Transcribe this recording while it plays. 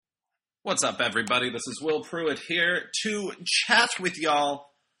What's up, everybody? This is Will Pruitt here to chat with y'all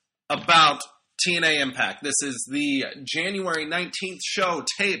about TNA Impact. This is the January 19th show,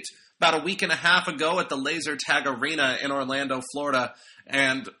 taped about a week and a half ago at the Laser Tag Arena in Orlando, Florida,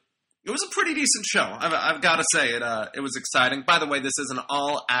 and it was a pretty decent show. I've got to say, it was exciting. By the way, this is an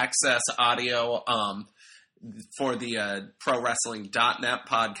all-access audio for the ProWrestling.net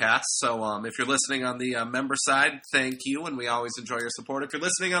podcast. So if you're listening on the member side, thank you, and we always enjoy your support. If you're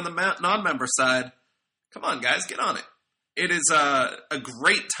listening on the non-member side, come on, guys, get on it. It is a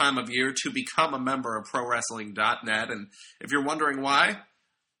great time of year to become a member of ProWrestling.net, and if you're wondering why,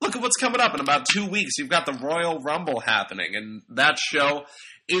 look at what's coming up in about 2 weeks. You've got the Royal Rumble happening, and that show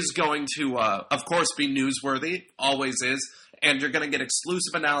is going to, of course, be newsworthy, always is, and you're going to get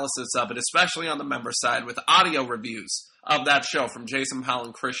exclusive analysis of it, especially on the member side, with audio reviews of that show from Jason Powell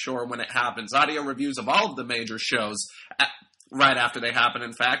and Chris Shore when it happens. Audio reviews of all of the major shows right after they happen,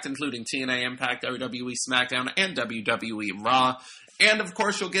 in fact, including TNA Impact, WWE SmackDown, and WWE Raw. And, of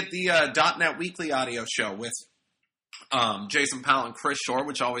course, you'll get the .NET Weekly audio show with Jason Powell and Chris Shore,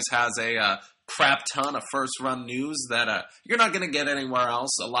 which always has a crap ton of first-run news that you're not going to get anywhere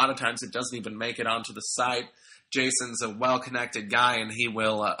else. A lot of times it doesn't even make it onto the site. Jason's a well-connected guy, and he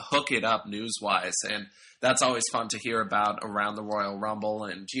will hook it up news-wise, and that's always fun to hear about around the Royal Rumble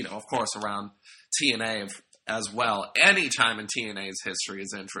and, of course, around TNA as well. Any time in TNA's history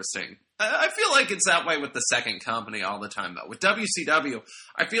is interesting. I feel like it's that way with the second company all the time, though. With WCW,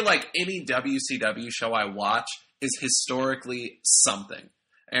 I feel like any WCW show I watch is historically something.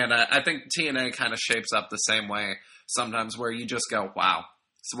 And I think TNA kind of shapes up the same way sometimes, where you just go, wow.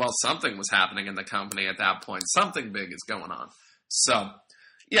 So, well, something was happening in the company at that point. Something big is going on. So,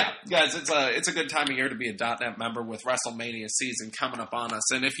 yeah, guys, it's a good time of year to be a .NET member with WrestleMania season coming up on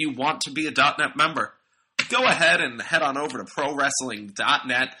us. And if you want to be a .NET member, go ahead and head on over to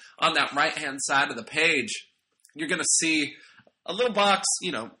ProWrestling.net. On that right-hand side of the page, you're going to see a little box,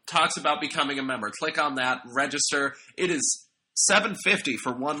 talks about becoming a member. Click on that, register. It is $7.50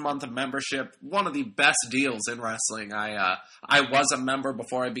 for 1 month of membership. One of the best deals in wrestling. I was a member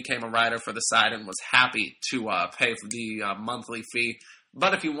before I became a writer for the site and was happy to pay for the monthly fee.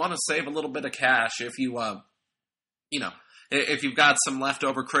 But if you want to save a little bit of cash, if you if you've got some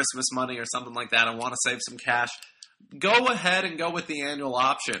leftover Christmas money or something like that and want to save some cash, go ahead and go with the annual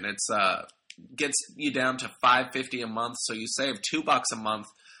option. It's gets you down to $5.50 a month, so you save $2 a month.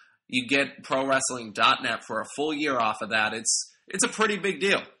 You get ProWrestling.net for a full year off of that. It's a pretty big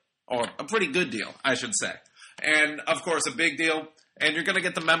deal, or a pretty good deal, I should say. And, of course, a big deal. And you're going to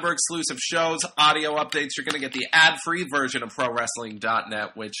get the member-exclusive shows, audio updates. You're going to get the ad-free version of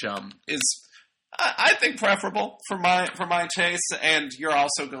ProWrestling.net, which is, I think, preferable for my taste. And you're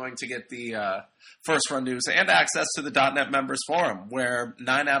also going to get the first-run news and access to the .NET Members Forum, where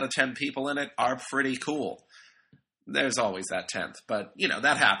 9 out of 10 people in it are pretty cool. There's always that 10th, but,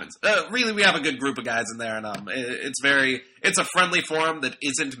 that happens. Really, we have a good group of guys in there, and it's a friendly forum that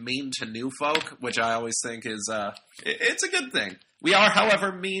isn't mean to new folk, which I always think is, it's a good thing. We are,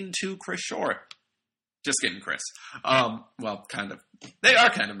 however, mean to Chris Shore. Just kidding, Chris. Well, kind of. They are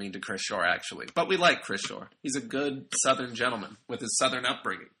kind of mean to Chris Shore, actually, but we like Chris Shore. He's a good Southern gentleman with his Southern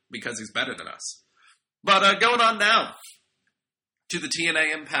upbringing, because he's better than us. But going on now to the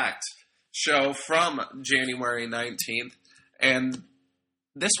TNA Impact show from January 19th, and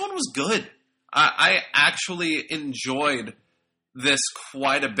this one was good. I actually enjoyed this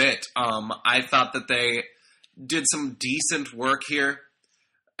quite a bit. I thought that they did some decent work here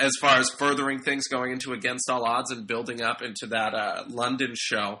as far as furthering things going into Against All Odds and building up into that London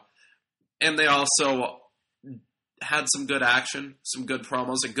show. And they also had some good action, some good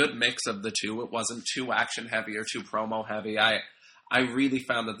promos, a good mix of the two. It wasn't too action heavy or too promo heavy. I really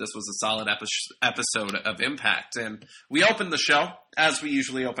found that this was a solid episode of Impact. And we opened the show, as we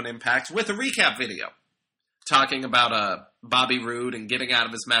usually open Impact, with a recap video, talking about Bobby Roode and getting out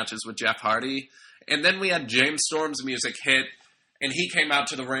of his matches with Jeff Hardy. And then we had James Storm's music hit, and he came out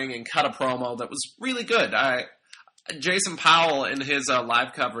to the ring and cut a promo that was really good. Jason Powell, in his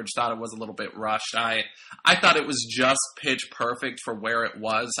live coverage, thought it was a little bit rushed. I thought it was just pitch perfect for where it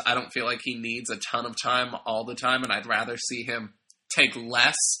was. I don't feel like he needs a ton of time all the time, and I'd rather see him take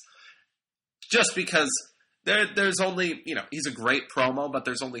less, just because there's only, he's a great promo, but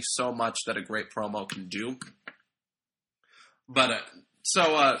there's only so much that a great promo can do. But,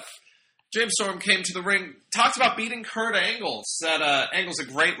 James Storm came to the ring, talked about beating Kurt Angle, said Angle's a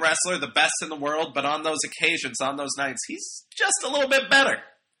great wrestler, the best in the world, but on those occasions, on those nights, he's just a little bit better.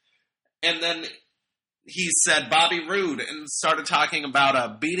 And then he said Bobby Roode and started talking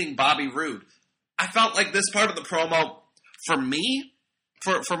about beating Bobby Roode. I felt like this part of the promo, for me,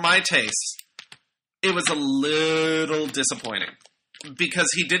 for my taste, it was a little disappointing. Because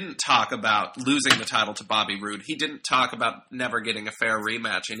he didn't talk about losing the title to Bobby Roode. He didn't talk about never getting a fair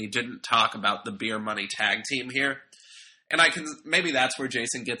rematch. And he didn't talk about the beer money tag team here. And maybe that's where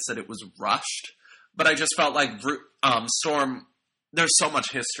Jason gets that it was rushed. But I just felt like Storm, there's so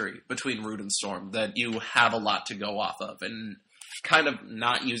much history between Roode and Storm that you have a lot to go off of. And kind of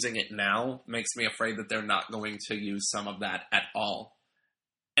not using it now makes me afraid that they're not going to use some of that at all.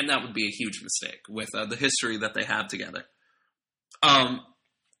 And that would be a huge mistake with the history that they have together.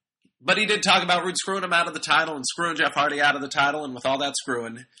 But he did talk about Roode screwing him out of the title and screwing Jeff Hardy out of the title, and with all that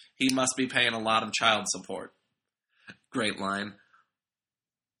screwing, he must be paying a lot of child support. Great line.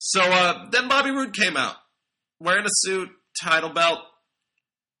 So, then Bobby Roode came out, wearing a suit, title belt.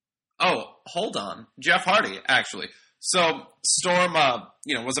 Oh, hold on. Jeff Hardy, actually. So, Storm,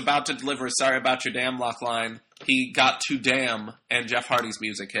 was about to deliver a sorry about your damn luck line. He got to damn, and Jeff Hardy's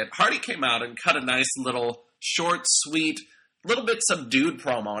music hit. Hardy came out and cut a nice little, short, sweet, little bit subdued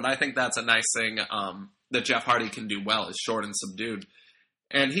promo, and I think that's a nice thing that Jeff Hardy can do well, is short and subdued.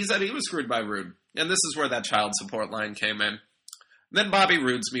 And he said he was screwed by Roode, and this is where that child support line came in. Then Bobby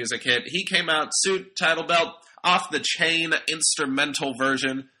Roode's music hit. He came out, suit, title belt, off the chain, instrumental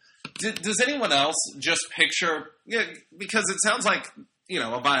version. Does anyone else just picture, because it sounds like,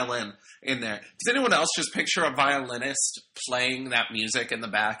 a violin in there. Does anyone else just picture a violinist playing that music in the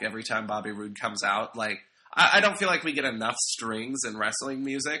back every time Bobby Roode comes out? Like, I don't feel like we get enough strings in wrestling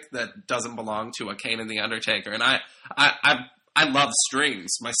music that doesn't belong to a Kane and the Undertaker. And I love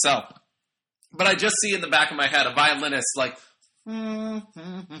strings myself. But I just see in the back of my head a violinist like,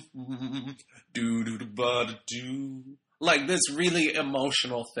 like this really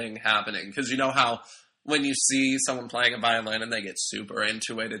emotional thing happening. Because you know how when you see someone playing a violin and they get super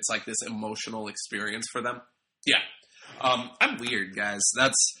into it, it's like this emotional experience for them. Yeah. I'm weird, guys.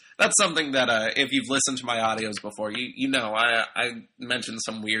 That's something that, if you've listened to my audios before, you know I mentioned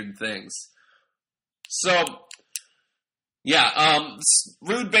some weird things. So, yeah,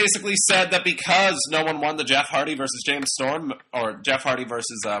 Roode basically said that because no one won the Jeff Hardy versus James Storm, or Jeff Hardy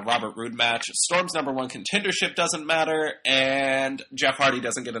versus Robert Roode match, Storm's number one contendership doesn't matter, and Jeff Hardy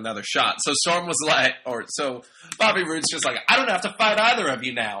doesn't get another shot. So Storm was like, so Bobby Roode's just like, I don't have to fight either of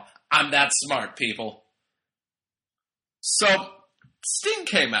you now. I'm that smart, people. So Sting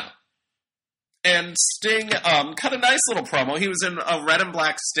came out, and Sting cut a nice little promo. He was in a red and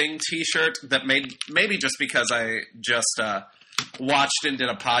black Sting t-shirt that maybe just because I just watched and did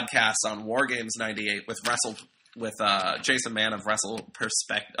a podcast on War Games '98 with Jason Mann of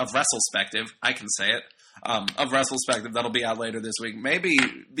WrestleSpective. I can say it. Of WrestleSpective. That'll be out later this week. Maybe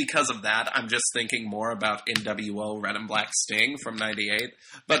because of that, I'm just thinking more about NWO Red and Black Sting from '98.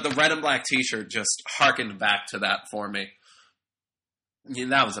 But the red and black t-shirt just harkened back to that for me. Yeah,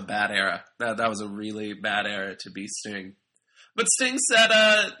 that was a bad era. That was a really bad era to be Sting. But Sting said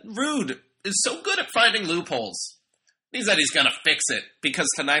Roode is so good at finding loopholes. He said he's going to fix it, because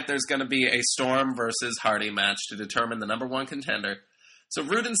tonight there's going to be a Storm versus Hardy match to determine the number one contender. So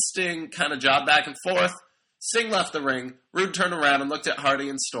Roode and Sting kind of jobbed back and forth. Sting left the ring. Roode turned around and looked at Hardy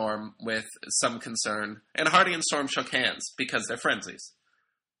and Storm with some concern. And Hardy and Storm shook hands, because they're friendsies.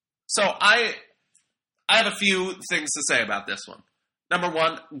 So I have a few things to say about this one. Number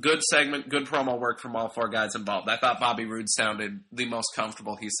one, good segment, good promo work from all four guys involved. I thought Bobby Roode sounded the most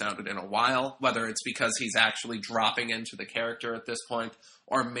comfortable he's sounded in a while, whether it's because he's actually dropping into the character at this point,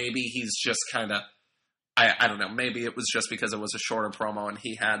 or maybe he's just kind of, I don't know, maybe it was just because it was a shorter promo and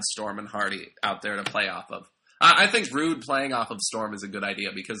he had Storm and Hardy out there to play off of. I think Roode playing off of Storm is a good idea,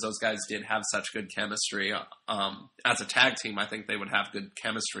 because those guys did have such good chemistry. As a tag team, I think they would have good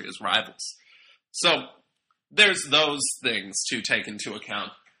chemistry as rivals. So there's those things to take into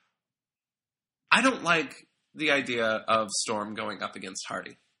account. I don't like the idea of Storm going up against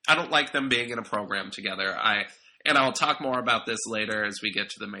Hardy. I don't like them being in a program together. And I'll talk more about this later as we get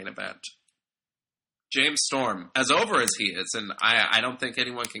to the main event. James Storm, as over as he is, and I don't think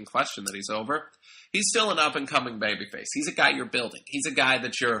anyone can question that he's over, he's still an up-and-coming babyface. He's a guy you're building. He's a guy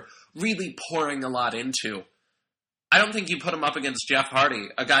that you're really pouring a lot into. I don't think you put him up against Jeff Hardy,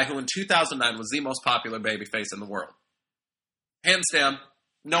 a guy who in 2009 was the most popular babyface in the world. Hands down,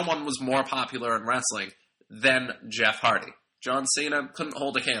 no one was more popular in wrestling than Jeff Hardy. John Cena couldn't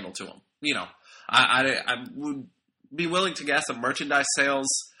hold a candle to him. You know, I would be willing to guess that merchandise sales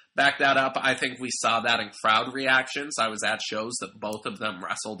back that up. I think we saw that in crowd reactions. I was at shows that both of them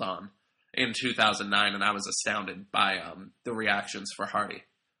wrestled on in 2009, and I was astounded by the reactions for Hardy.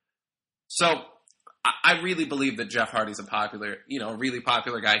 So I really believe that Jeff Hardy's a really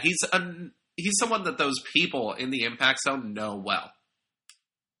popular guy. He's someone that those people in the Impact Zone know well.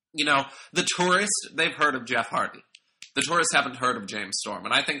 the tourists, they've heard of Jeff Hardy. The tourists haven't heard of James Storm.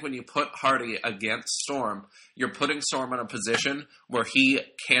 And I think when you put Hardy against Storm, you're putting Storm in a position where he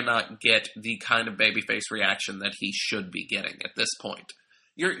cannot get the kind of babyface reaction that he should be getting at this point.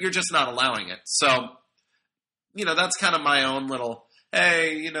 You're just not allowing it. So, that's kind of my own little,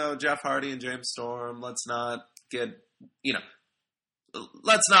 hey, Jeff Hardy and James Storm, let's not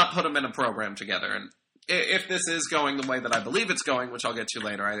put them in a program together. And if this is going the way that I believe it's going, which I'll get to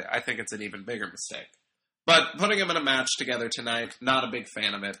later, I think it's an even bigger mistake. But putting them in a match together tonight, not a big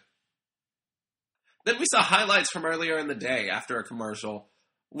fan of it. Then we saw highlights from earlier in the day after a commercial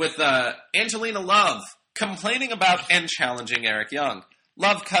with Angelina Love complaining about and challenging Eric Young.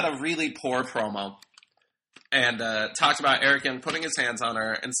 Love cut a really poor promo and talked about Eric Young putting his hands on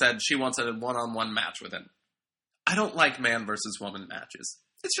her and said she wants a one-on-one match with him. I don't like man versus woman matches.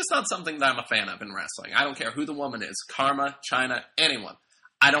 It's just not something that I'm a fan of in wrestling. I don't care who the woman is, Karma, Chyna, anyone.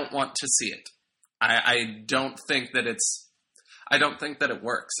 I don't want to see it. I don't think that it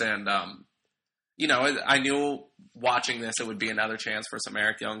works. And, I knew watching this, it would be another chance for some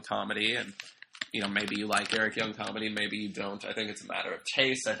Eric Young comedy. And, maybe you like Eric Young comedy, maybe you don't. I think it's a matter of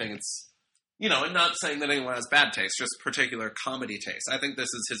taste. I think it's, and not saying that anyone has bad taste, just particular comedy taste. I think this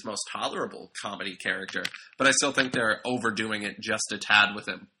is his most tolerable comedy character, but I still think they're overdoing it just a tad with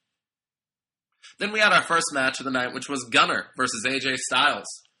him. Then we had our first match of the night, which was Gunner versus AJ Styles.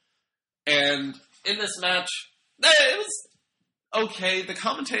 And in this match, it was okay. The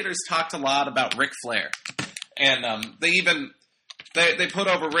commentators talked a lot about Ric Flair. And they put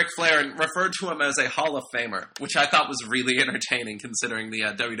over Ric Flair and referred to him as a Hall of Famer, which I thought was really entertaining considering the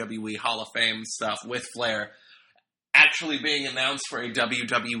WWE Hall of Fame stuff with Flair actually being announced for a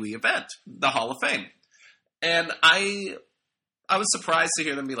WWE event, the Hall of Fame. And I was surprised to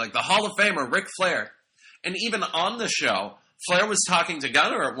hear them be like, the Hall of Famer, Ric Flair. And even on the show, Flair was talking to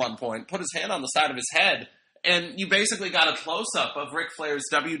Gunner at one point, put his hand on the side of his head, and you basically got a close-up of Ric Flair's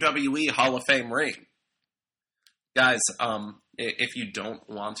WWE Hall of Fame ring. Guys, if you don't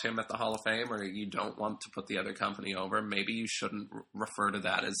want him at the Hall of Fame or you don't want to put the other company over, maybe you shouldn't refer to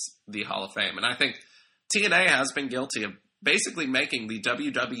that as the Hall of Fame. And I think TNA has been guilty of basically making the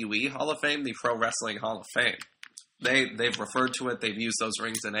WWE Hall of Fame the Pro Wrestling Hall of Fame. They've referred to it. They've used those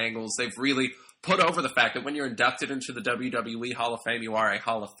rings and angles. They've really put over the fact that when you're inducted into the WWE Hall of Fame, you are a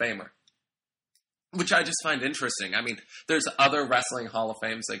Hall of Famer, which I just find interesting. I mean, there's other wrestling Hall of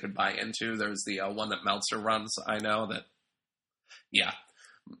Fames they could buy into. There's the one that Meltzer runs, I know that, yeah.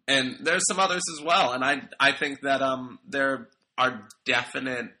 And there's some others as well, and I think that there are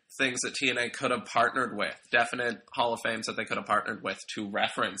definite things that TNA could have partnered with, definite Hall of Fames that they could have partnered with to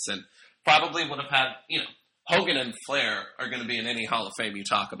reference, and probably would have had, Hogan and Flair are going to be in any Hall of Fame you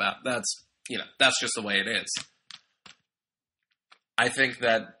talk about. That's just the way it is. I think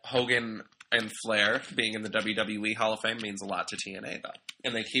that Hogan and Flair being in the WWE Hall of Fame means a lot to TNA, though.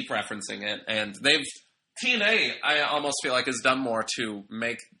 And they keep referencing it. And TNA, I almost feel like, has done more to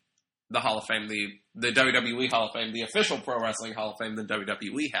make the Hall of Fame, the WWE Hall of Fame, the official Pro Wrestling Hall of Fame than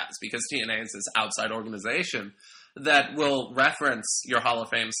WWE has. Because TNA is this outside organization that will reference your Hall of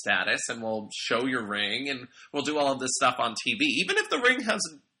Fame status and will show your ring and will do all of this stuff on TV. Even if the ring has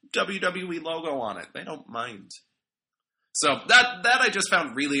a WWE logo on it, they don't mind. So that I just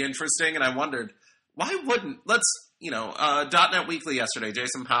found really interesting, and I wondered, why wouldn't, .NET Weekly yesterday,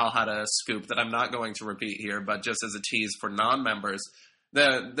 Jason Powell had a scoop that I'm not going to repeat here, but just as a tease for non-members,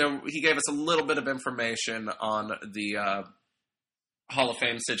 he gave us a little bit of information on the Hall of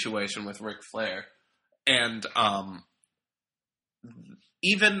Fame situation with Ric Flair. And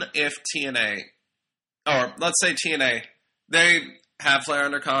even if TNA, or let's say TNA, they have Flair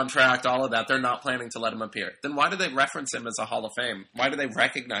under contract, all of that, they're not planning to let him appear. Then why do they reference him as a Hall of Fame? Why do they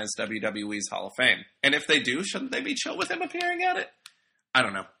recognize WWE's Hall of Fame? And if they do, shouldn't they be chill with him appearing at it? I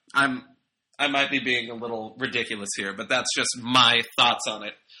don't know. I might be being a little ridiculous here, but that's just my thoughts on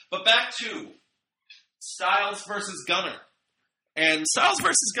it. But back to Styles versus Gunner. And Styles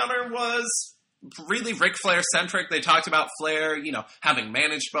versus Gunner was really Ric Flair-centric. They talked about Flair, having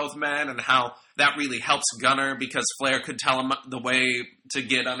managed both men and how that really helps Gunner because Flair could tell him the way to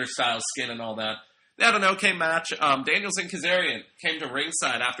get under Styles' skin and all that. They had an okay match. Daniels and Kazarian came to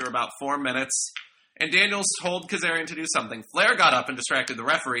ringside after about 4 minutes, and Daniels told Kazarian to do something. Flair got up and distracted the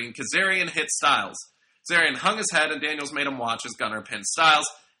referee, and Kazarian hit Styles. Kazarian hung his head, and Daniels made him watch as Gunner pinned Styles.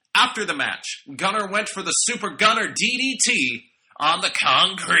 After the match, Gunner went for the Super Gunner DDT on the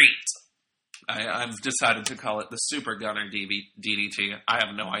concrete. I've decided to call it the Super Gunner DDT. I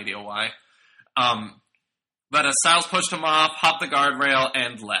have no idea why. But Styles pushed him off, hopped the guardrail,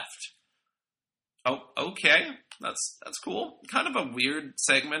 and left. Oh, okay. that's cool. Kind of a weird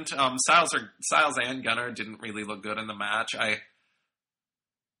segment. Styles and Gunner didn't really look good in the match. I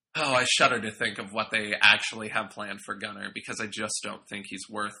shudder to think of what they actually have planned for Gunner because I just don't think he's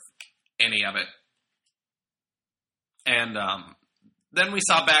worth any of it. And then we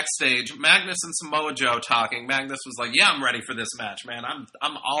saw backstage Magnus and Samoa Joe talking. Magnus was like, "Yeah, I'm ready for this match, man.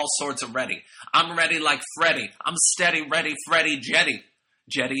 I'm all sorts of ready. I'm ready like Freddy. I'm steady, ready, Freddy, Jetty."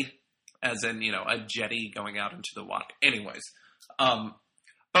 Jetty, as in, a jetty going out into the water. Anyways,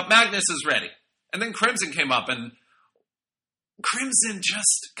 but Magnus is ready. And then Crimson came up, and Crimson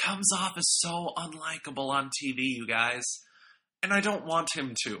just comes off as so unlikable on TV, you guys. And I don't want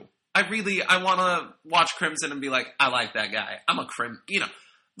him to. I want to watch Crimson and be like, I like that guy. I'm a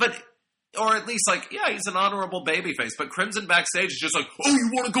but, or at least like, yeah, he's an honorable babyface. But Crimson backstage is just like, "Oh, you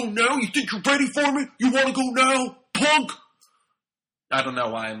want to go now? You think you're ready for me? You want to go now, punk?" I don't know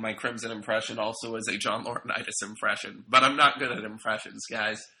why my Crimson impression also is a John Laurinaitis impression, but I'm not good at impressions,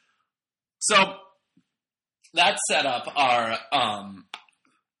 guys. So that set up our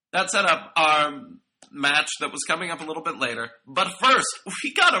match that was coming up a little bit later. But first,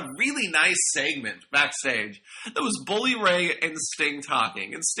 we got a really nice segment backstage. That was Bully Ray and Sting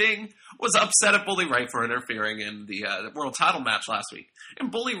talking. And Sting was upset at Bully Ray for interfering in the world title match last week. And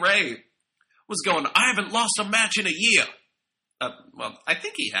Bully Ray was going, "I haven't lost a match in a year." Well, I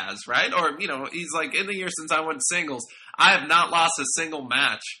think he has, right? Or, he's like, "In the year since I went singles, I have not lost a single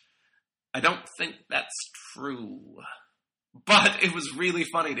match." I don't think that's true. But it was really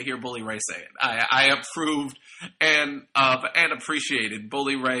funny to hear Bully Ray say it. I approved and appreciated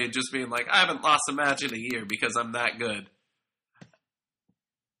Bully Ray just being like, "I haven't lost a match in a year because I'm that good."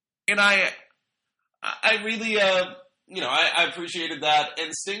 And I really, I appreciated that.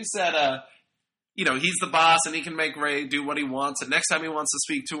 And Sting said, he's the boss and he can make Ray do what he wants. And next time he wants to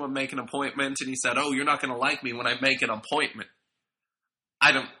speak to him, make an appointment. And he said, "Oh, you're not going to like me when I make an appointment."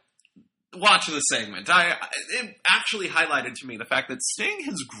 Watch the segment. It actually highlighted to me the fact that Sting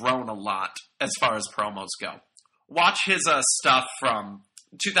has grown a lot as far as promos go. Watch his stuff from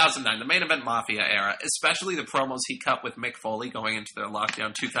 2009, the Main Event Mafia era, especially the promos he cut with Mick Foley going into their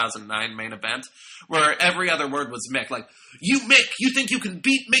Lockdown 2009 main event, where every other word was Mick. Like, "You Mick, you think you can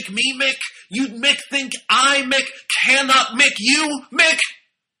beat Mick me, Mick? You Mick think I, Mick, cannot Mick you, Mick?"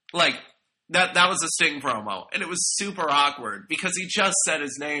 Like, That was a Sting promo, and it was super awkward because he just said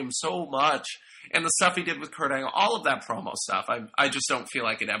his name so much, and the stuff he did with Kurt Angle, all of that promo stuff, I just don't feel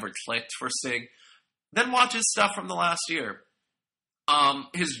like it ever clicked for Sting. Then watch his stuff from the last year.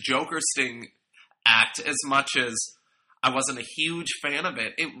 His Joker Sting act, as much as I wasn't a huge fan of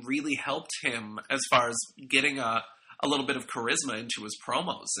it, it really helped him as far as getting a little bit of charisma into his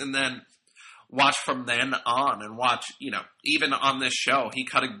promos. And then watch from then on and watch, even on this show, he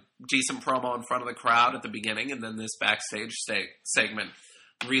cut a decent promo in front of the crowd at the beginning, and then this backstage segment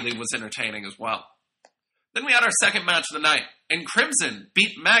really was entertaining as well. Then we had our second match of the night, and Crimson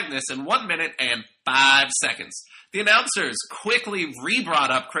beat Magnus in 1 minute and 5 seconds. The announcers quickly re-brought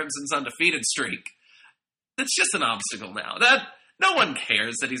up Crimson's undefeated streak. It's just an obstacle now. That no one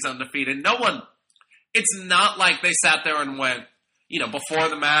cares that he's undefeated. It's not like they sat there and went, before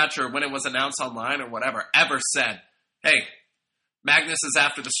the match or when it was announced online or whatever, ever said, "Hey, Magnus is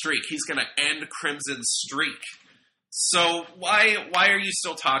after the streak. He's going to end Crimson's streak." So why are you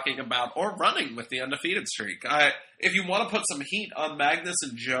still talking about or running with the undefeated streak? If you want to put some heat on Magnus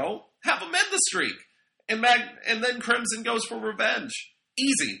and Joe, have them end the streak. And then Crimson goes for revenge.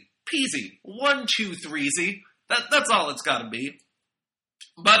 Easy peasy. 1, 2, 3-zy. That's all it's got to be.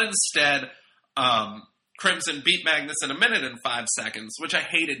 But instead, Crimson beat Magnus in 1 minute and 5 seconds, which I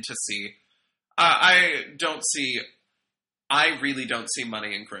hated to see. I really don't see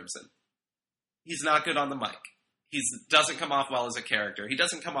money in Crimson. He's not good on the mic. He doesn't come off well as a character. He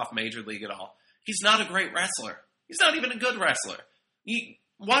doesn't come off Major League at all. He's not a great wrestler. He's not even a good wrestler.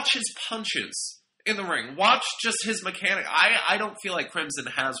 Watch his punches in the ring. Watch just his mechanic. I don't feel like Crimson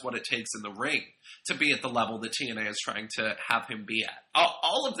has what it takes in the ring to be at the level that TNA is trying to have him be at.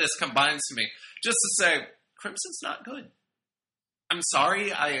 All of this combines to me just to say, Crimson's not good. I'm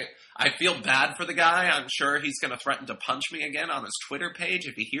sorry. I feel bad for the guy. I'm sure he's going to threaten to punch me again on his Twitter page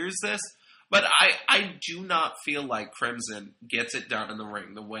if he hears this. But I do not feel like Crimson gets it done in the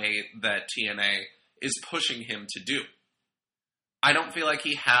ring the way that TNA is pushing him to do. I don't feel like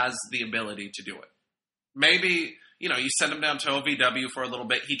he has the ability to do it. Maybe, you send him down to OVW for a little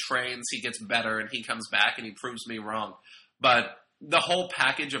bit, he trains, he gets better, and he comes back and he proves me wrong. But the whole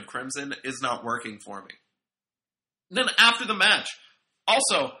package of Crimson is not working for me. Then after the match,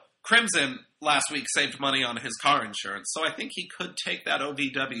 also, Crimson last week saved money on his car insurance, so I think he could take that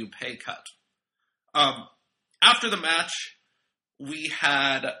OVW pay cut. After the match, we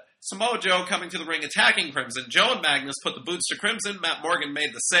had Samoa Joe coming to the ring attacking Crimson. Joe and Magnus put the boots to Crimson. Matt Morgan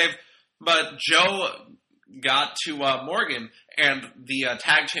made the save, but Joe got to Morgan, and the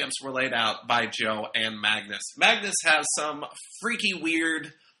tag champs were laid out by Joe and Magnus. Magnus has some freaky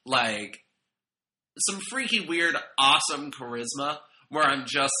weird, awesome charisma where I'm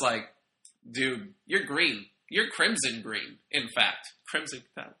just like, dude, you're green. You're crimson green, in fact. Crimson,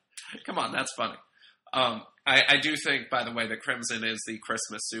 come on, that's funny. I do think, by the way, that Crimson is the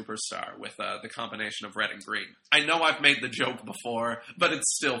Christmas superstar with the combination of red and green. I know I've made the joke before, but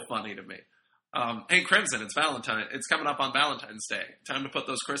it's still funny to me. Hey, Crimson, it's Valentine. It's coming up on Valentine's Day. Time to put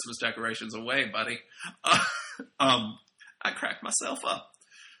those Christmas decorations away, buddy. I cracked myself up.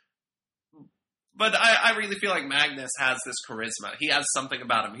 But I really feel like Magnus has this charisma. He has something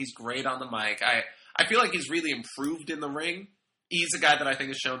about him. He's great on the mic. I feel like he's really improved in the ring. He's a guy that I think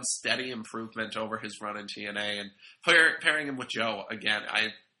has shown steady improvement over his run in TNA. And pairing him with Joe, again,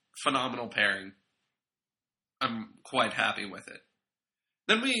 phenomenal pairing. I'm quite happy with it.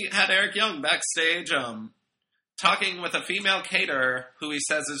 Then we had Eric Young backstage talking with a female caterer who he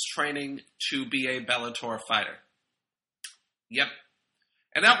says is training to be a Bellator fighter. Yep.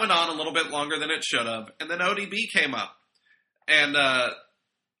 And that went on a little bit longer than it should have. And then ODB came up and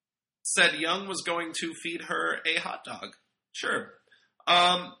said Young was going to feed her a hot dog. Sure.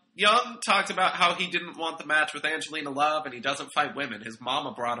 Young talked about how he didn't want the match with Angelina Love and he doesn't fight women. His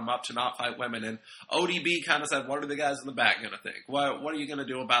mama brought him up to not fight women. And ODB kind of said, what are the guys in the back going to think? What are you going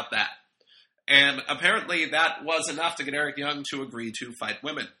to do about that? And apparently that was enough to get Eric Young to agree to fight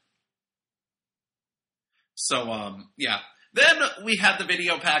women. So, yeah. Then we had the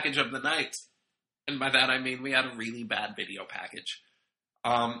video package of the night. And by that I mean we had a really bad video package.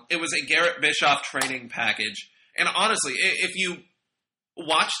 It was a Garrett Bischoff training package. And honestly, if you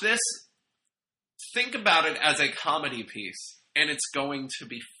watch this, think about it as a comedy piece, and it's going to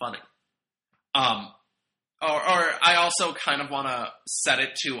be funny. Or I also kind of want to set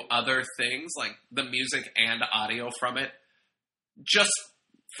it to other things, like the music and audio from it, just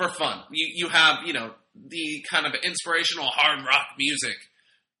for fun. You have, the kind of inspirational hard rock music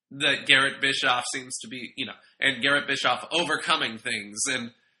that Garrett Bischoff seems to be, and Garrett Bischoff overcoming things,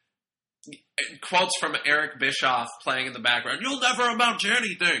 and quotes from Eric Bischoff playing in the background. You'll never amount to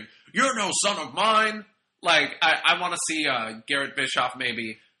anything. You're no son of mine. Like, I want to see Garrett Bischoff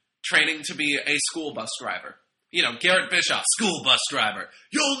maybe training to be a school bus driver. Garrett Bischoff, school bus driver.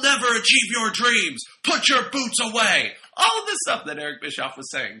 You'll never achieve your dreams. Put your boots away. All of this stuff that Eric Bischoff was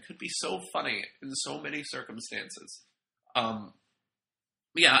saying could be so funny in so many circumstances.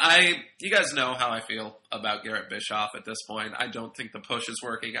 Yeah, you guys know how I feel about Garrett Bischoff at this point. I don't think the push is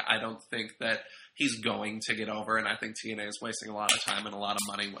working. I don't think that he's going to get over, and I think TNA is wasting a lot of time and a lot of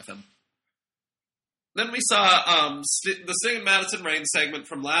money with him. Then we saw the Sting and Madison Rayne segment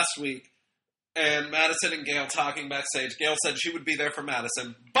from last week, and Madison and Gail talking backstage. Gail said she would be there for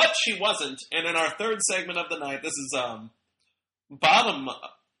Madison, but she wasn't. And in our third segment of the night, this is bottom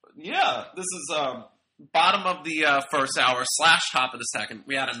of the first hour / top of the second,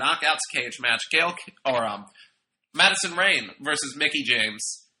 we had a knockouts cage match. Madison Rayne versus Mickie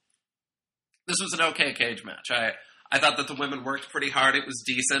James. This was an okay cage match. I thought that the women worked pretty hard. It was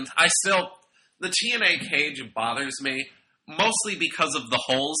decent. The TNA cage bothers me, mostly because of the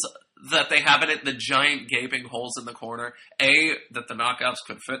holes that they have in it, the giant gaping holes in the corner. A, that the knockouts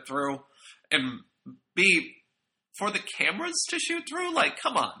could fit through, and B, for the cameras to shoot through? Like,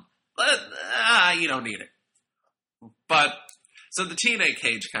 come on. You don't need it. But, so the TNA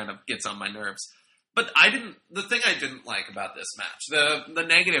cage kind of gets on my nerves. But the thing I didn't like about this match, the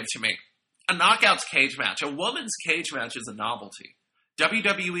negative to me, a knockouts cage match, a woman's cage match is a novelty.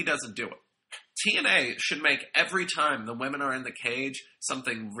 WWE doesn't do it. TNA should make every time the women are in the cage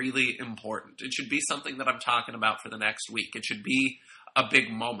something really important. It should be something that I'm talking about for the next week. It should be a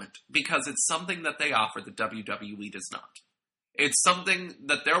big moment because it's something that they offer that WWE does not. It's something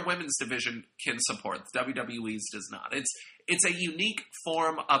that their women's division can support. WWE's does not. It's a unique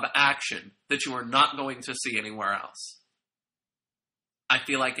form of action that you are not going to see anywhere else. I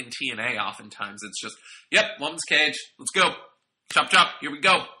feel like in TNA oftentimes it's just, yep, woman's cage, let's go. Chop, chop, here we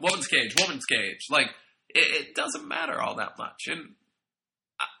go. Woman's cage, woman's cage. Like, it doesn't matter all that much. And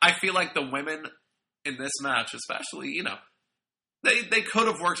I feel like the women in this match especially, they could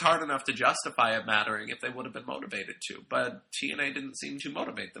have worked hard enough to justify it mattering if they would have been motivated to, but TNA didn't seem to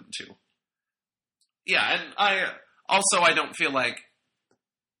motivate them to. Yeah, and I don't feel like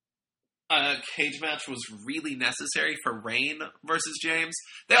a cage match was really necessary for Rayne versus James.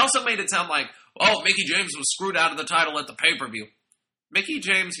 They also made it sound like, Mickie James was screwed out of the title at the pay-per-view. Mickie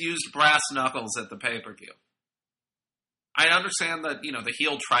James used brass knuckles at the pay-per-view. I understand that, the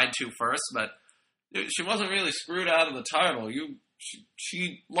heel tried to first, but she wasn't really screwed out of the title.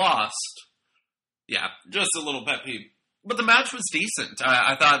 She lost. Yeah, just a little pet peeve. But the match was decent.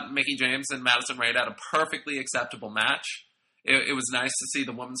 I thought Mickie James and Madison Rayne had a perfectly acceptable match. It was nice to see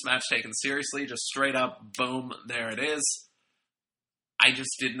the women's match taken seriously, just straight up, boom, there it is. I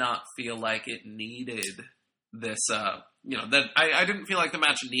just did not feel like it needed this, I didn't feel like the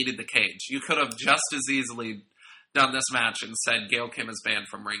match needed the cage. You could have just as easily done this match and said Gail Kim is banned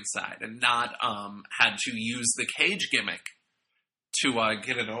from ringside and not had to use the cage gimmick to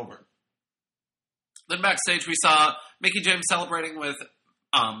get it over. Then backstage we saw Mickie James celebrating with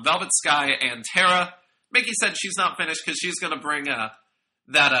Velvet Sky and Tara. Mickie said she's not finished because she's going to bring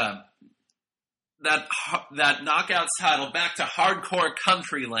that Knockouts title back to Hardcore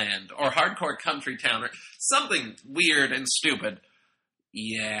Country Land or Hardcore Country Town or something weird and stupid.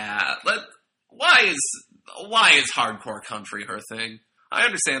 Yeah, why is Hardcore Country her thing? I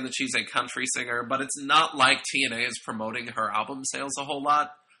understand that she's a country singer, but it's not like TNA is promoting her album sales a whole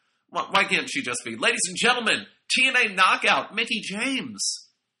lot. Why can't she just be, ladies and gentlemen, TNA Knockout, Mickie James?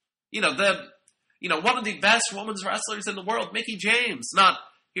 One of the best women's wrestlers in the world, Mickie James. Not,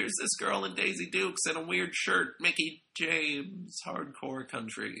 here's this girl in Daisy Dukes in a weird shirt, Mickie James, Hardcore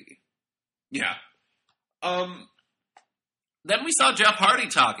Country. Yeah. Then we saw Jeff Hardy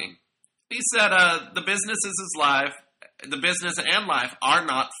talking. He said, the business and life are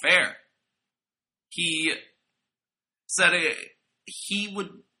not fair. He said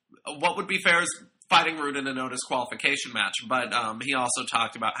what would be fair is fighting Rude in a no disqualification match, but he also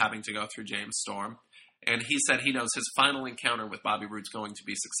talked about having to go through James Storm, and he said he knows his final encounter with Bobby Roode's going to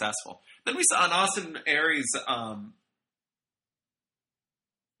be successful. Then we saw an Austin Aries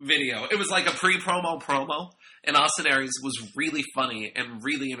video. It was like a promo, and Austin Aries was really funny and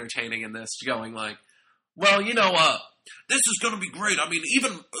really entertaining in this, going like, well, this is going to be great. I mean,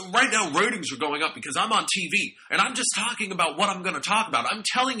 even right now, ratings are going up because I'm on TV, and I'm just talking about what I'm going to talk about. I'm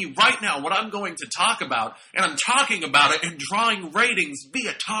telling you right now what I'm going to talk about, and I'm talking about it and drawing ratings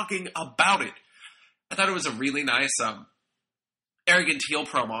via talking about it. I thought it was a really nice, arrogant heel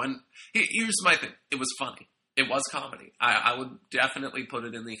promo, and here's my thing. It was funny. It was comedy. I would definitely put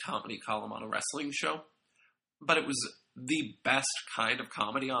it in the comedy column on a wrestling show, but it was the best kind of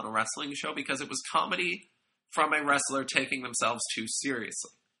comedy on a wrestling show because it was comedy from a wrestler taking themselves too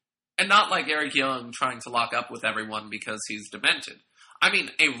seriously. And not like Eric Young trying to lock up with everyone because he's demented. I mean,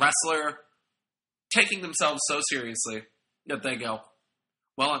 a wrestler taking themselves so seriously that they go,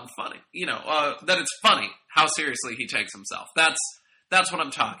 well, I'm funny. That it's funny how seriously he takes himself. That's what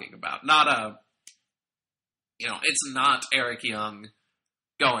I'm talking about. Not it's not Eric Young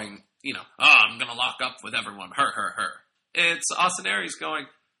going, I'm going to lock up with everyone. Her. It's Austin Aries going,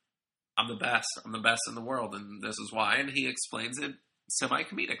 I'm the best. I'm the best in the world, and this is why. And he explains it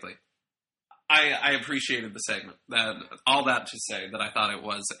semi-comedically. I appreciated the segment. All that to say that I thought it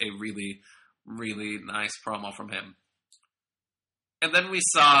was a really, really nice promo from him. And then we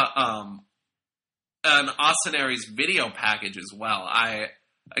saw an Austin Aries video package as well.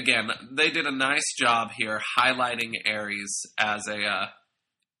 Again, they did a nice job here highlighting Aries as a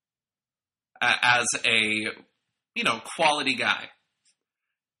quality guy.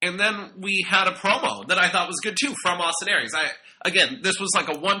 And then we had a promo that I thought was good too from Austin Aries. This was like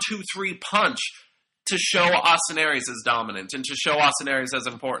a 1-2-3 punch to show Austin Aries as dominant and to show Austin Aries as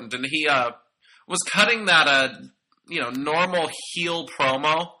important. And he was cutting that normal heel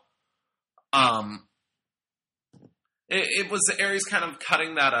promo. It was Aries kind of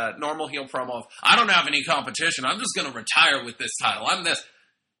cutting that normal heel promo of, I don't have any competition. I'm just going to retire with this title. I'm this.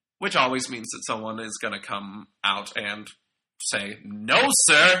 Which always means that someone is going to come out and say, no,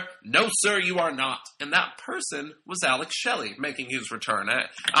 sir, you are not. And that person was Alex Shelley making his return.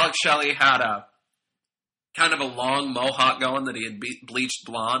 Alex Shelley had a kind of a long mohawk going that he had bleached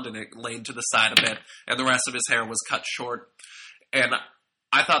blonde and it laid to the side a bit, and the rest of his hair was cut short. And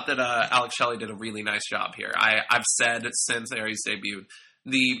I thought that Alex Shelley did a really nice job here. I've said since Aries debuted,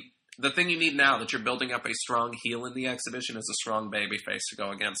 the thing you need now that you're building up a strong heel in the exhibition is a strong babyface to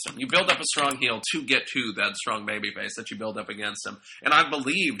go against him. You build up a strong heel to get to that strong babyface that you build up against him. And I've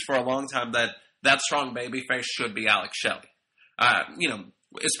believed for a long time that strong babyface should be Alex Shelley.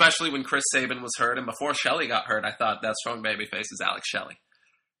 Especially when Chris Sabin was hurt, and before Shelley got hurt, I thought that strong babyface is Alex Shelley.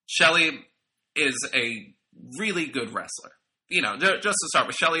 Shelley is a really good wrestler. Just to start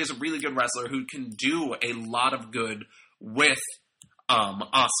with, Shelley is a really good wrestler who can do a lot of good with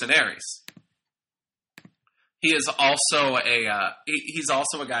Austin Aries. He is also he's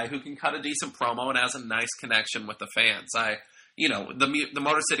also a guy who can cut a decent promo and has a nice connection with the fans. the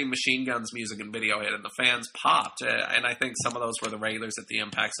Motor City Machine Guns music and video hit, and the fans popped. And I think some of those were the regulars at the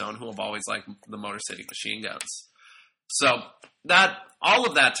Impact Zone who have always liked the Motor City Machine Guns. So all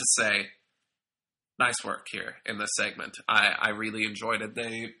of that to say, nice work here in this segment. I really enjoyed it.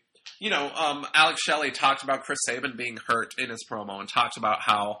 Alex Shelley talked about Chris Sabin being hurt in his promo and talked about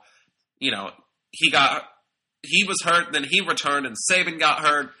how, he was hurt, then he returned and Sabin got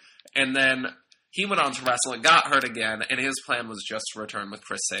hurt, and then he went on to wrestle and got hurt again, and his plan was just to return with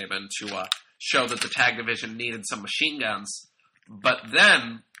Chris Sabin to show that the tag division needed some machine guns. But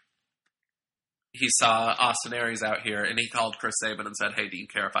then he saw Austin Aries out here, and he called Chris Sabin and said, "Hey, do you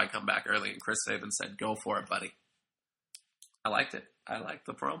care if I come back early?" And Chris Sabin said, "Go for it, buddy." I liked it. I liked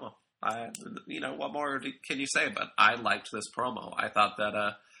the promo. What more can you say? But I liked this promo. I thought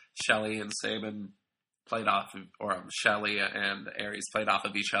that Shelley and Sabin played off, or Shelley and Aries played off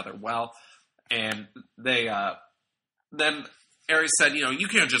of each other well. And they, then Aries said, you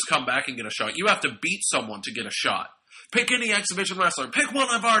can't just come back and get a shot. You have to beat someone to get a shot. Pick any exhibition wrestler. Pick one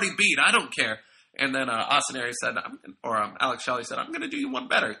I've already beat. I don't care. And then Austin Aries said, Alex Shelley said, "I'm going to do you one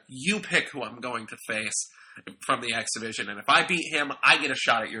better. You pick who I'm going to face from the X Division, and if I beat him, I get a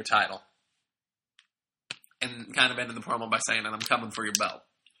shot at your title." And kind of ended the promo by saying, "And I'm coming for your belt."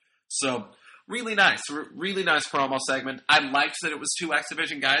 So, really nice promo segment. I liked that it was two X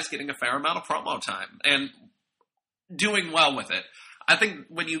Division guys getting a fair amount of promo time, and doing well with it. I think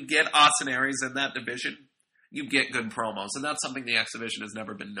when you get Austin Aries in that division, you get good promos, and that's something the X Division has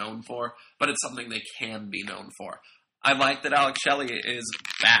never been known for, but it's something they can be known for. I like that Alex Shelley is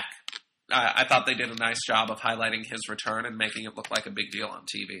back. I thought they did a nice job of highlighting his return and making it look like a big deal on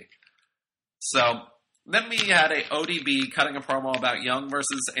TV. So, then we had a ODB cutting a promo about Young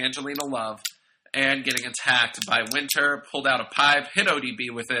versus Angelina Love, and getting attacked by Winter, pulled out a pipe, hit ODB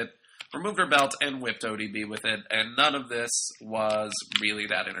with it, removed her belt, and whipped ODB with it, and none of this was really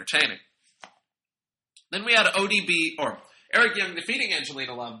that entertaining. Then we had Eric Young defeating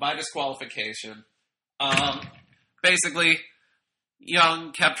Angelina Love by disqualification. Basically,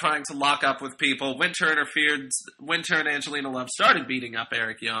 Young kept trying to lock up with people. Winter interfered. Winter and Angelina Love started beating up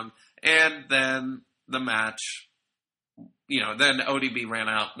Eric Young, and then the match, then ODB ran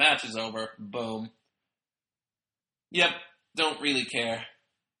out. Match is over. Boom. Yep, don't really care.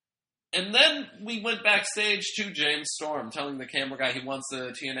 And then we went backstage to James Storm, telling the camera guy he wants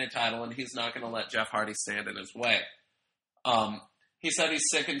the TNA title and he's not going to let Jeff Hardy stand in his way. He said he's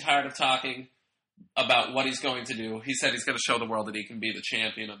sick and tired of talking about what he's going to do. He said he's going to show the world that he can be the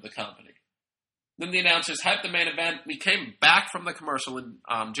champion of the company. Then the announcers hyped the main event. We came back from the commercial,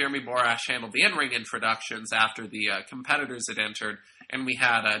 and Jeremy Borash handled the in-ring introductions after the competitors had entered, and we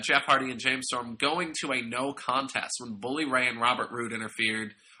had Jeff Hardy and James Storm going to a no contest when Bully Ray and Robert Roode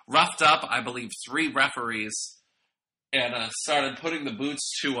interfered, roughed up, I believe, 3 referees, and started putting the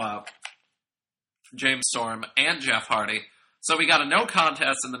boots to James Storm and Jeff Hardy. So we got a no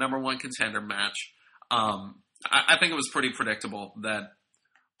contest in the number 1 contender match. I think it was pretty predictable that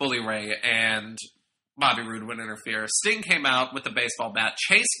Bully Ray and Bobby Roode would interfere. Sting came out with the baseball bat,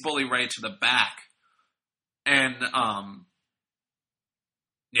 chased Bully Ray to the back, and,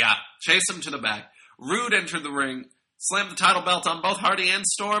 chased him to the back. Roode entered the ring, slammed the title belt on both Hardy and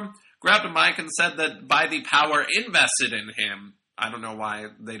Storm, grabbed a mic and said that by the power invested in him, I don't know why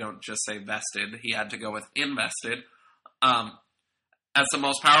they don't just say vested, he had to go with invested, as the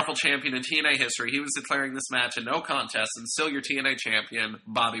most powerful champion in TNA history, he was declaring this match a no contest and still your TNA champion,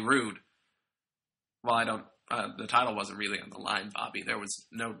 Bobby Roode. Well, the title wasn't really on the line, Bobby. There was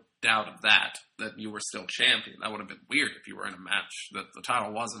no doubt of that you were still champion. That would have been weird if you were in a match that the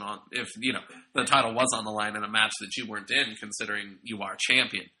title wasn't on, the title was on the line in a match that you weren't in, considering you are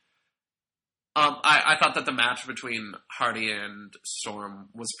champion. I thought that the match between Hardy and Storm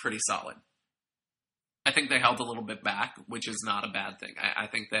was pretty solid. I think they held a little bit back, which is not a bad thing. I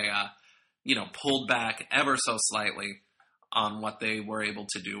think they, pulled back ever so slightly on what they were able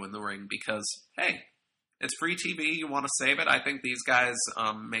to do in the ring because, hey, it's free TV. You want to save it. I think these guys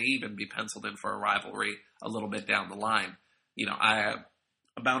may even be penciled in for a rivalry a little bit down the line. A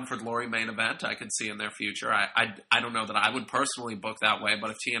Bound for Glory main event I could see in their future. I don't know that I would personally book that way, but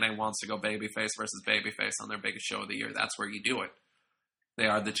if TNA wants to go babyface versus babyface on their biggest show of the year, that's where you do it. They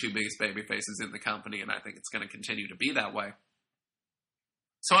are the 2 biggest baby faces in the company, and I think it's going to continue to be that way.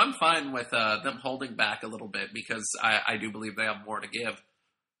 So I'm fine with them holding back a little bit because I do believe they have more to give.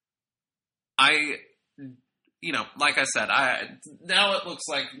 Like I said, now it looks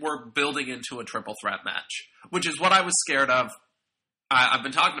like we're building into a triple threat match, which is what I was scared of. I've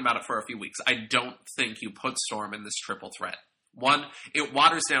been talking about it for a few weeks. I don't think you put Storm in this triple threat. 1, it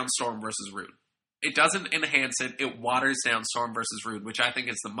waters down Storm versus Roode. It doesn't enhance it. It waters down Storm versus Rude, which I think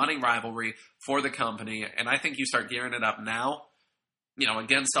is the money rivalry for the company. And I think you start gearing it up now,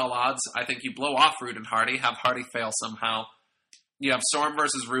 against all odds. I think you blow off Rude and Hardy, have Hardy fail somehow. You have Storm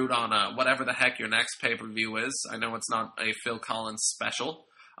versus Rude on whatever the heck your next pay-per-view is. I know it's not a Phil Collins special.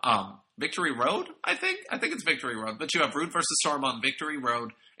 Victory Road, I think? I think it's Victory Road. But you have Rude versus Storm on Victory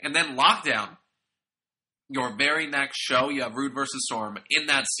Road. And then Lockdown, your very next show, you have Rude versus Storm in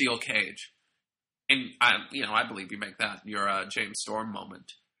that steel cage. And, I believe you make that your James Storm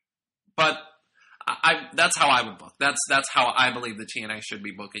moment. But that's how I would book. That's how I believe the TNA should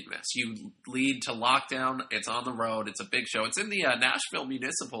be booking this. You lead to Lockdown. It's on the road. It's a big show. It's in the Nashville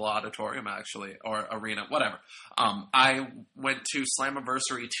Municipal Auditorium, actually, or arena, whatever. I went to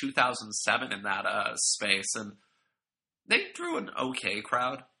Slammiversary 2007 in that space, and they drew an okay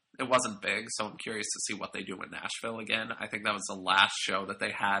crowd. It wasn't big, so I'm curious to see what they do in Nashville again. I think that was the last show that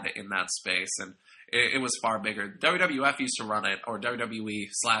they had in that space, and it was far bigger. WWF used to run it, or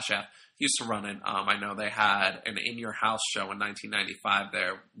WWE/F used to run it. I know they had an In Your House show in 1995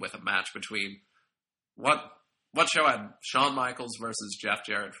 there with a match between what show had Shawn Michaels versus Jeff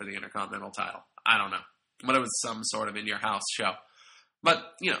Jarrett for the Intercontinental title? I don't know, but it was some sort of In Your House show. But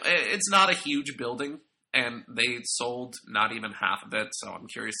it's not a huge building, and they sold not even half of it. So I'm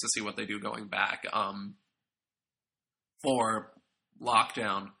curious to see what they do going back for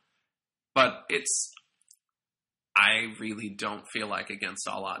Lockdown. But I really don't feel like Against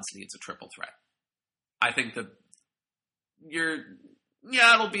All Odds needs a triple threat. I think that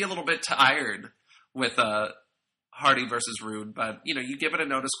it'll be a little bit tired with Hardy versus Rude, but you give it a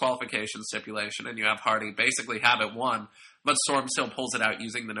no disqualification stipulation and you have Hardy basically have it won, but Storm still pulls it out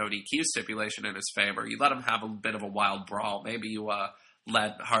using the no DQ stipulation in his favor. You let him have a bit of a wild brawl. Maybe you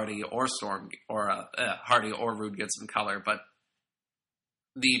let Hardy or Storm or Hardy or Rude get some color, but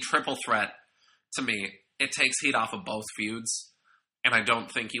the triple threat, to me, it takes heat off of both feuds, and I don't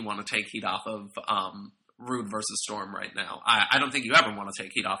think you want to take heat off of Rude versus Storm right now. I don't think you ever want to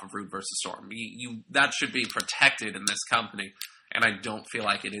take heat off of Rude versus Storm. That should be protected in this company, and I don't feel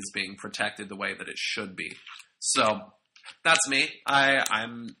like it is being protected the way that it should be. So that's me.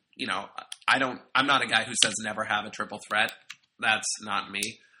 I'm not a guy who says never have a triple threat. That's not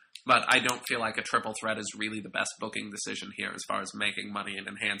me. But I don't feel like a triple threat is really the best booking decision here as far as making money and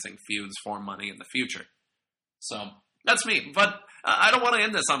enhancing feuds for money in the future. So that's me. But I don't want to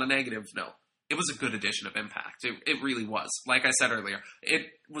end this on a negative note. It was a good edition of Impact. It really was. Like I said earlier, it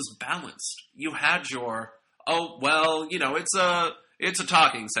was balanced. You had your, it's a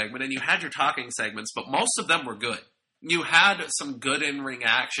talking segment, and you had your talking segments, but most of them were good. You had some good in-ring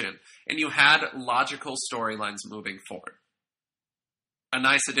action, and you had logical storylines moving forward. A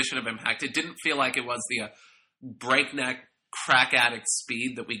nice edition of Impact. It didn't feel like it was the breakneck, crack addict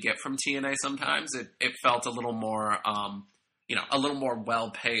speed that we get from TNA sometimes. It felt a little more, a little more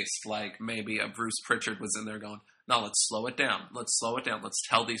well-paced, like maybe a Bruce Pritchard was in there going, no, let's slow it down. Let's slow it down. Let's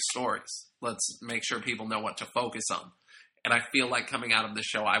tell these stories. Let's make sure people know what to focus on. And I feel like coming out of the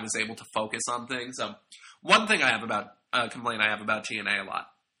show, I was able to focus on things. One thing complaint I have about TNA a lot.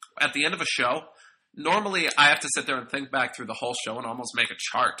 At the end of a show, normally, I have to sit there and think back through the whole show and almost make a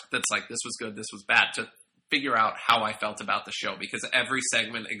chart that's like, this was good, this was bad, to figure out how I felt about the show, because every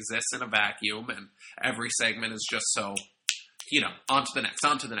segment exists in a vacuum, and every segment is just so, on to the next,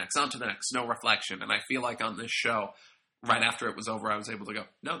 on to the next, on to the next, no reflection. And I feel like on this show, right after it was over, I was able to go,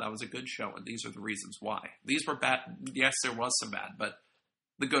 no, that was a good show, and these are the reasons why. These were bad. Yes, there was some bad, but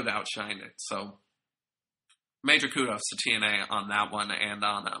the good outshined it. So major kudos to TNA on that one, and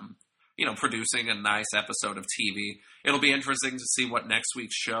on producing a nice episode of TV. It'll be interesting to see what next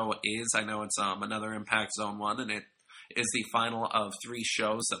week's show is. I know it's another Impact Zone 1, and it is the final of 3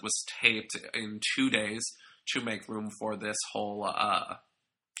 shows that was taped in 2 days to make room for this whole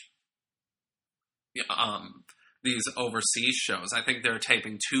these overseas shows. I think they're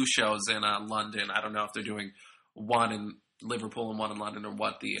taping 2 shows in London. I don't know if they're doing one in Liverpool and one in London, or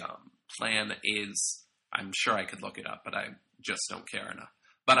what the plan is. I'm sure I could look it up, but I just don't care enough.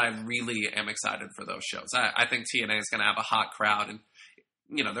 But I really am excited for those shows. I think TNA is going to have a hot crowd, and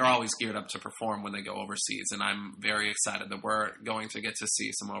they're always geared up to perform when they go overseas, and I'm very excited that we're going to get to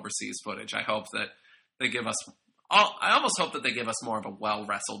see some overseas footage. I hope that they give us, I almost hope that they give us more of a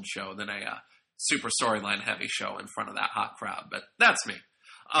well-wrestled show than a super storyline heavy show in front of that hot crowd, but that's me.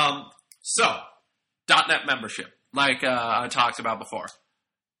 So, .net membership, like I talked about before.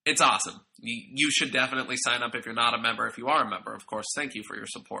 It's awesome. You should definitely sign up if you're not a member. If you are a member, of course, thank you for your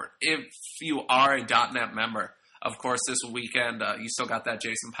support. If you are a .net member, of course, this weekend, you still got that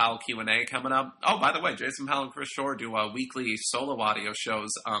Jason Powell Q&A coming up. Oh, by the way, Jason Powell and Chris Shore do weekly solo audio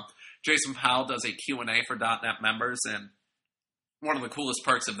shows. Jason Powell does a Q&A for .net members, and one of the coolest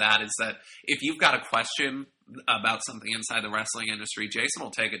perks of that is that if you've got a question about something inside the wrestling industry, Jason will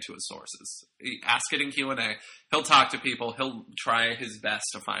take it to his sources. Ask it in Q&A. He'll talk to people. He'll try his best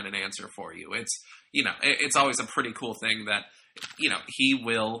to find an answer for you. It's always a pretty cool thing that, he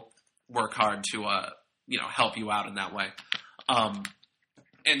will work hard to, help you out in that way.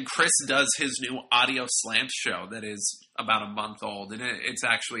 And Chris does his new Audio Slant show that is about a month old, and it's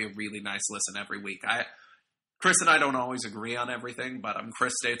actually a really nice listen every week. Chris and I don't always agree on everything, but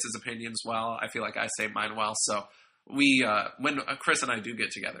Chris states his opinions well. I feel like I say mine well. So when Chris and I do get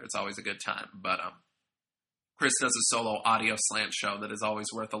together, it's always a good time. But Chris does a solo Audio Slant show that is always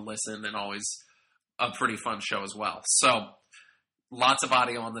worth a listen and always a pretty fun show as well. So lots of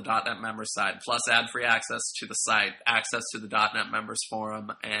audio on the .net member side, plus ad-free access to the site, access to the .net members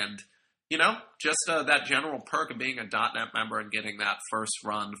forum, and just that general perk of being a .net member and getting that first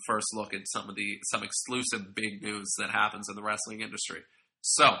look at some exclusive big news that happens in the wrestling industry.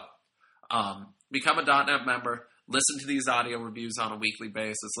 So, become a .net member, listen to these audio reviews on a weekly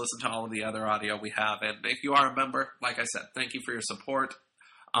basis, listen to all of the other audio we have, and if you are a member, like I said, thank you for your support.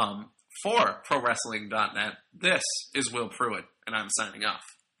 For ProWrestling.net, this is Will Pruitt, and I'm signing off.